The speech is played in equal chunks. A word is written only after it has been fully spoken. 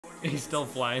He's still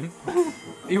flying.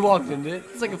 He walked into it.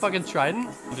 It's like a fucking trident.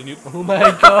 Continued. Oh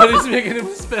my god, he's making him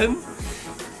spin.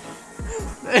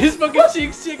 His fucking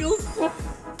cheeks jiggle.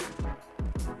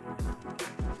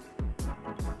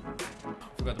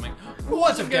 Forgot to make.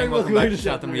 What's up, gang? Welcome back to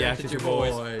Thaman React. It's your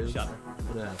boys. Shatter.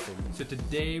 So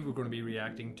today we're going to be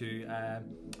reacting to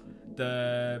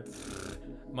the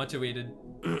much awaited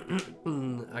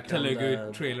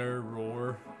Telugu trailer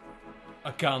Roar.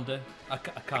 Akhanda.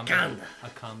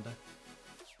 Akhanda.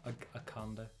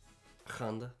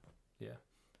 Yeah.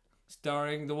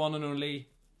 Starring the one and only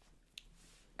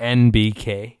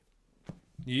NBK.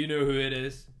 You know who it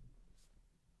is.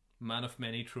 Man of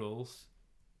many trolls.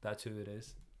 That's who it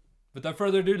is. Without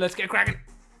further ado, let's get cracking.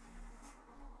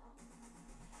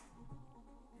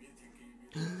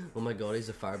 Oh my god, he's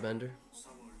a firebender.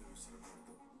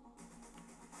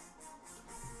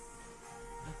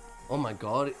 Oh my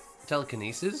god,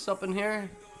 telekinesis up in here?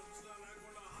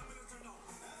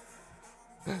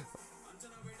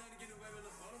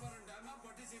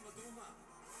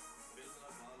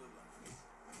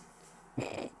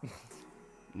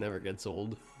 Never gets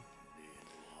old.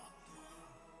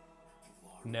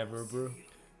 Never, bro.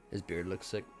 His beard looks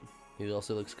sick. He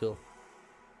also looks cool.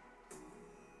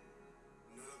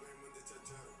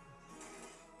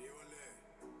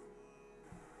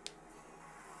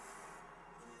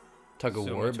 Tug of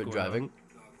war, but driving.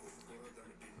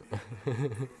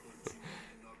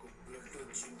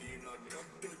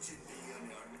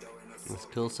 This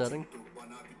cool setting.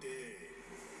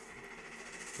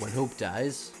 When hope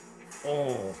dies.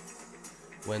 Oh.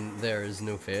 When there is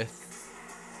no faith.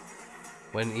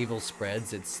 When evil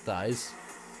spreads its thighs.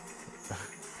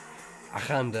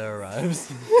 Akhanda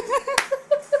arrives.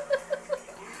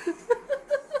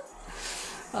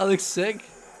 That looks sick.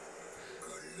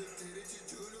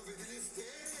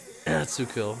 That's so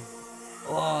cool.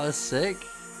 Oh, that's sick.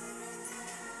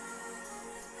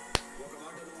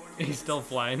 He's still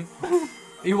flying.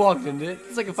 He walked into it.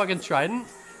 It's like a fucking trident.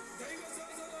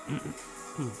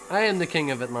 I am the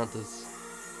king of Atlantis.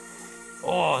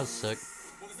 Oh, that's sick.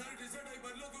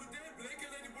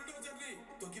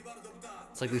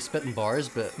 It's like they spit in bars,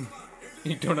 but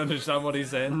You don't understand what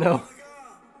he's saying? no.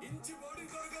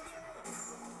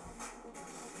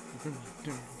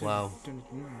 Wow.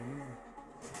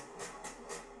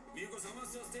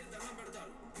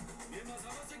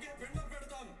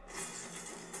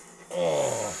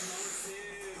 Oh.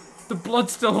 The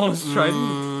blood's still on his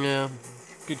trident. Yeah.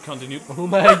 Good continued. Oh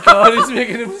my god, he's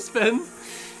making him spin.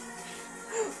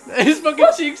 His fucking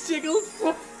cheeks jiggle.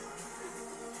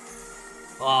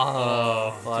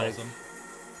 Oh, That's awesome.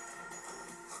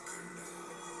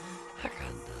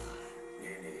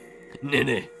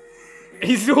 Nene.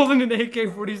 He's holding an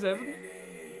AK-47.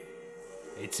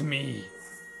 It's me.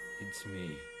 It's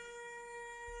me.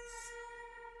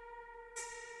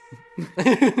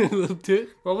 Little toot.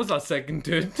 What was that second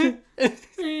toot? The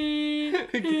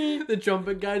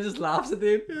trumpet guy just laughs at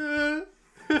him.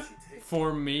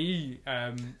 For me,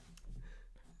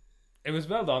 it was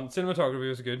well done. Cinematography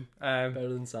was good. Better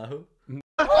than Saho.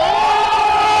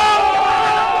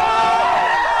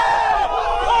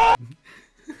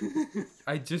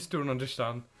 I just don't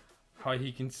understand how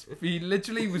he can. He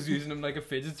literally was using him like a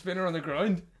fidget spinner on the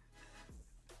ground.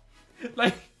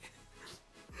 Like.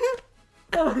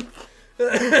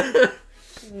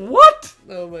 What?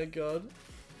 Oh my god.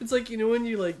 It's like, you know when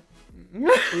you like you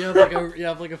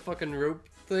have like a fucking rope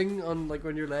thing on like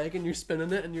on your leg and you're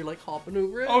spinning it and you're like hopping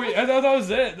over it. Oh yeah, that was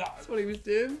it. That's what he was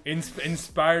doing.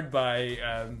 Inspired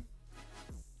by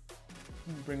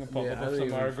bring a pop up of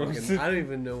some Argos. I don't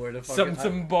even know where to fucking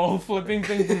some ball flipping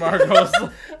thing from Argos. I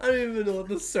don't even know what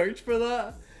to search for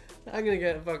that. I'm gonna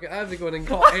get fucking. I have to go in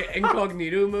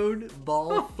incognito mode.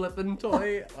 Ball flipping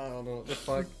toy. I don't know what the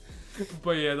fuck.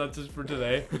 But yeah, that's it for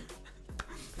today.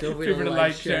 Feel free to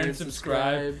like, share, and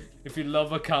subscribe. If you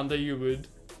love Akhanda, you would.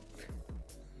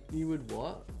 You would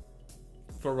what?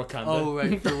 For Wakanda. Oh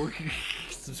right, for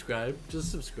subscribe.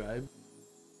 Just subscribe.